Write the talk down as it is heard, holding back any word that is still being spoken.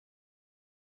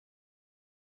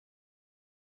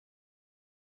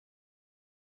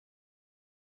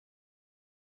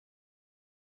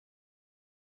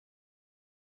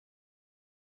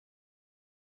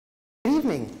Good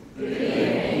evening. Good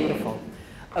evening. Beautiful.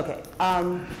 Okay.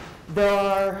 There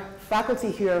are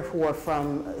faculty here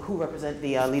who represent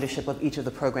the leadership of each of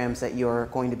the programs that you're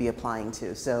going to be applying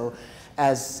to. So,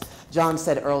 as John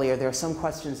said earlier, there are some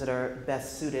questions that are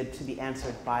best suited to be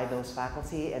answered by those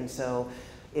faculty, and so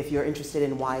if you're interested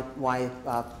in why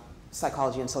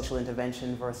psychology and social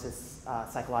intervention versus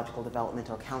psychological development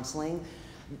or counseling,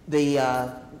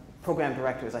 the program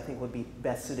directors, I think, would be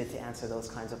best suited to answer those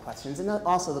kinds of questions, and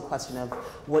also the question of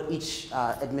what each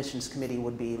admissions committee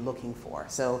would be looking for.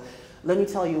 So let me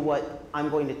tell you what I'm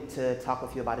going to talk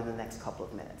with you about in the next couple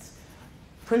of minutes.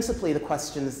 Principally, the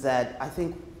questions that I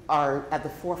think are at the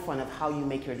forefront of how you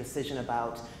make your decision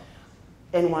about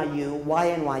NYU, why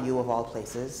NYU of all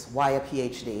places, why a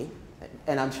PhD,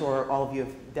 and I'm sure all of you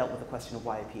have dealt with the question of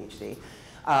why a PhD,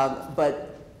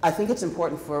 but I think it's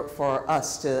important for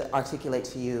us to articulate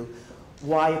to you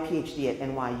why a PhD at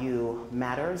NYU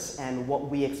matters and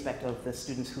what we expect of the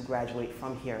students who graduate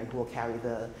from here and who will carry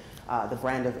the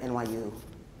brand of NYU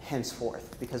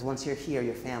henceforth. Because once you're here,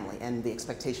 you're family, and the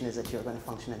expectation is that you're going to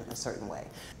function in a certain way.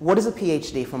 What is a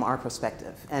PhD from our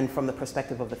perspective and from the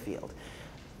perspective of the field?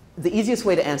 The easiest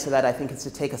way to answer that, I think, is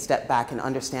to take a step back and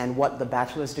understand what the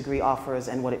bachelor's degree offers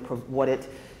and what it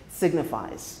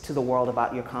signifies to the world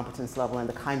about your competence level and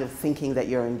the kind of thinking that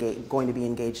you're going to be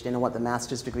engaged in and what the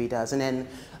master's degree does, and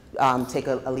then take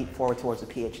a leap forward towards a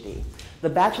PhD. The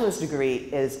bachelor's degree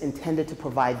is intended to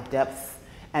provide depth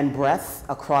and breadth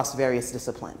across various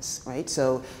disciplines, right?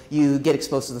 So you get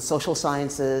exposed to the social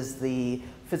sciences, the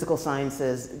physical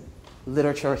sciences,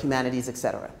 literature, humanities, et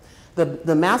cetera.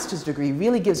 The master's degree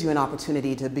really gives you an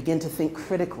opportunity to begin to think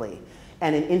critically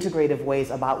and in integrative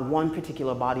ways about one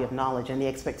particular body of knowledge, and the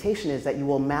expectation is that you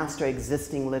will master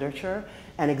existing literature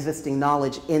and existing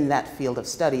knowledge in that field of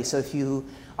study. So if you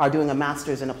are doing a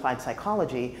master's in applied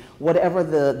psychology, whatever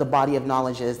the body of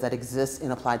knowledge is that exists in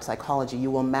applied psychology,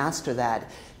 you will master that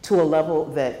to a level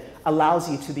that allows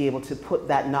you to be able to put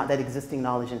that existing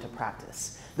knowledge into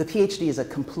practice. The PhD is a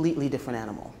completely different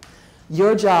animal.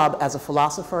 Your job as a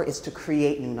philosopher is to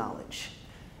create new knowledge,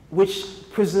 which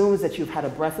presumes that you've had a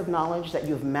breadth of knowledge, that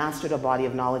you've mastered a body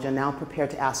of knowledge, and now prepared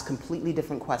to ask completely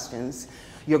different questions.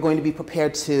 You're going to be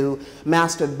prepared to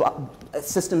master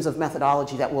systems of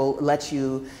methodology that will let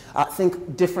you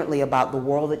think differently about the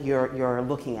world that you're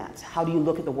looking at. How do you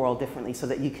look at the world differently so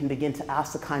that you can begin to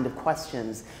ask the kind of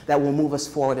questions that will move us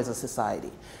forward as a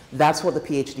society? That's what the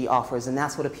PhD offers, and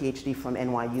that's what a PhD from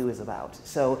NYU is about.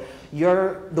 So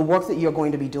the work that you're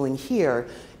going to be doing here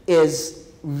is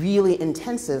really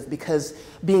intensive, because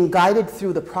being guided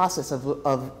through the process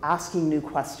of asking new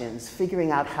questions,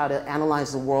 figuring out how to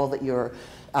analyze the world that you're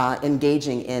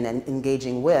engaging in and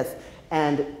engaging with,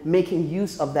 and making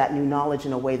use of that new knowledge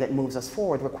in a way that moves us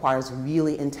forward requires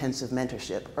really intensive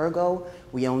mentorship. Ergo,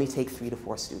 we only take 3 to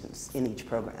 4 students in each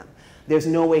program. There's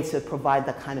no way to provide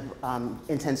that kind of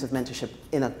intensive mentorship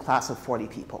in a class of 40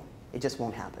 people. It just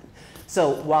won't happen.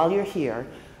 So while you're here,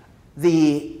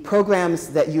 the programs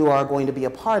that you are going to be a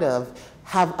part of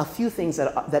have a few things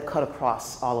that cut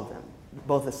across all of them,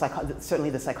 both certainly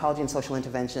the psychology and social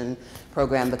intervention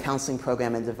program, the counseling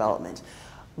program, and development.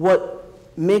 What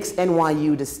makes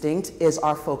NYU distinct is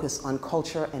our focus on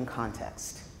culture and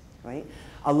context, right?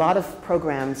 A lot of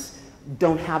programs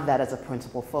don't have that as a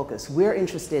principal focus. We're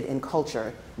interested in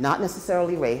culture, not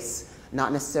necessarily race,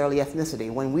 not necessarily ethnicity.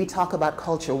 When we talk about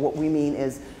culture, what we mean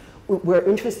is we're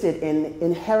interested in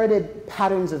inherited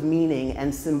patterns of meaning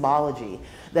and symbology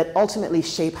that ultimately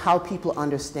shape how people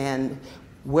understand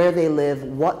where they live,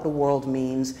 what the world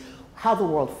means, how the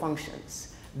world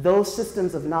functions. Those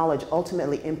systems of knowledge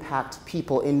ultimately impact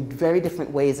people in very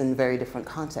different ways in very different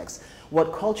contexts.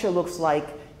 What culture looks like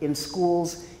in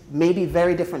schools may be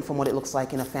very different from what it looks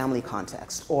like in a family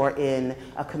context or in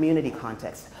a community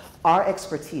context. Our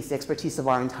expertise, the expertise of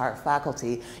our entire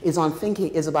faculty, is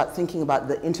about thinking about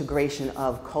the integration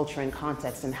of culture and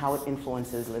context and how it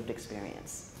influences lived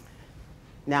experience.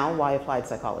 Now, why applied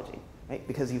psychology? Right?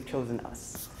 Because you've chosen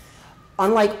us.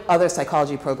 Unlike other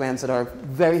psychology programs that are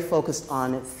very focused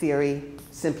on theory,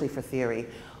 simply for theory,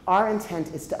 our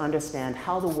intent is to understand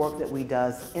how the work that we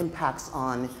do impacts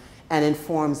on and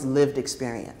informs lived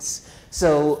experience.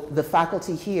 So the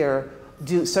faculty here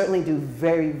certainly do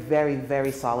very, very,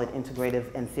 very solid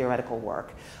integrative and theoretical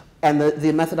work. And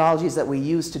the methodologies that we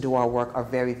use to do our work are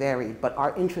very varied, but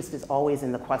our interest is always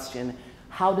in the question,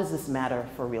 how does this matter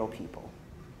for real people?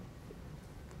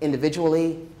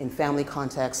 Individually, in family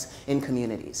contexts, in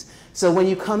communities. So when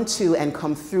you come through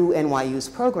NYU's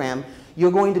program,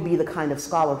 you're going to be the kind of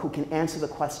scholar who can answer the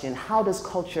question, how does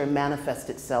culture manifest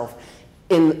itself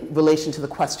in relation to the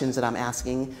questions that I'm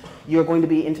asking. You're going to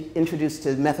be introduced to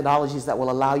methodologies that will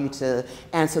allow you to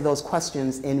answer those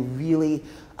questions in really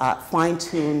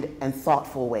fine-tuned and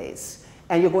thoughtful ways.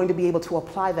 And you're going to be able to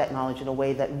apply that knowledge in a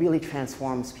way that really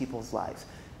transforms people's lives.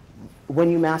 When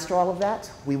you master all of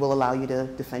that, we will allow you to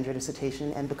defend your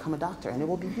dissertation and become a doctor, and it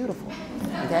will be beautiful,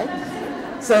 okay?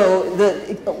 So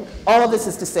all of this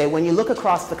is to say, when you look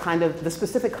across the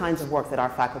specific kinds of work that our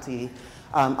faculty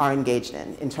are engaged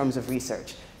in terms of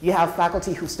research, you have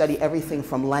faculty who study everything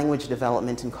from language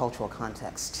development and cultural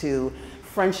context to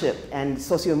friendship and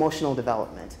socio-emotional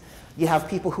development. You have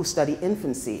people who study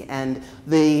infancy and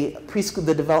the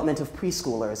development of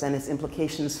preschoolers and its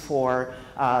implications for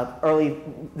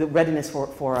the readiness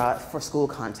for school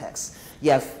contexts.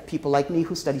 You have people like me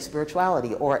who study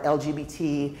spirituality or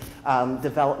LGBT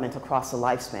development across the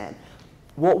lifespan.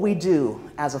 What we do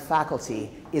as a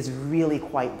faculty is really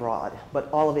quite broad,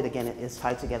 but all of it, again, is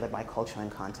tied together by culture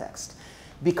and context.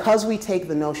 Because we take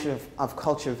the notion of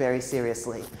culture very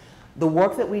seriously, the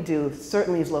work that we do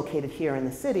certainly is located here in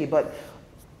the city, but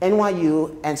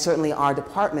NYU and certainly our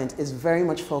department is very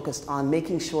much focused on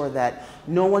making sure that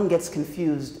no one gets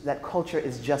confused that culture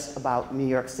is just about New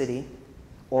York City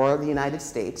or the United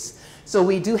States. So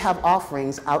we do have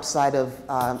offerings outside of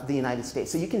the United States.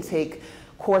 So you can take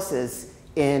courses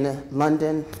in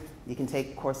London, you can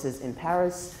take courses in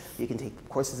Paris, you can take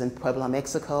courses in Puebla,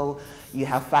 Mexico. You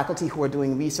have faculty who are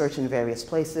doing research in various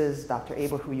places. Dr.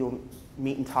 Aber, who you'll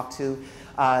meet and talk to,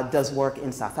 does work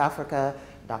in South Africa.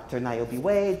 Dr. Niobe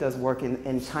Wei does work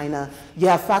in China. You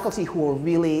have faculty who are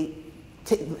really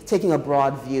taking a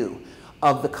broad view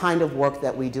of the kind of work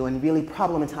that we do and really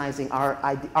problematizing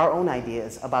our own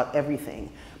ideas about everything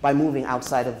by moving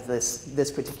outside of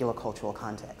this particular cultural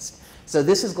context. So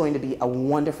this is going to be a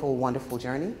wonderful, wonderful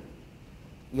journey.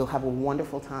 You'll have a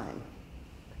wonderful time.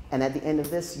 And at the end of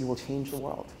this, you will change the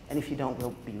world. And if you don't,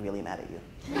 we'll be really mad at you.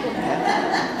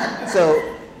 Okay?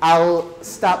 So I'll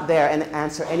stop there and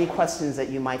answer any questions that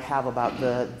you might have about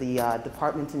the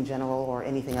department in general or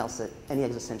anything else, any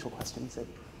existential questions that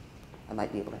I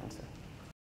might be able to answer.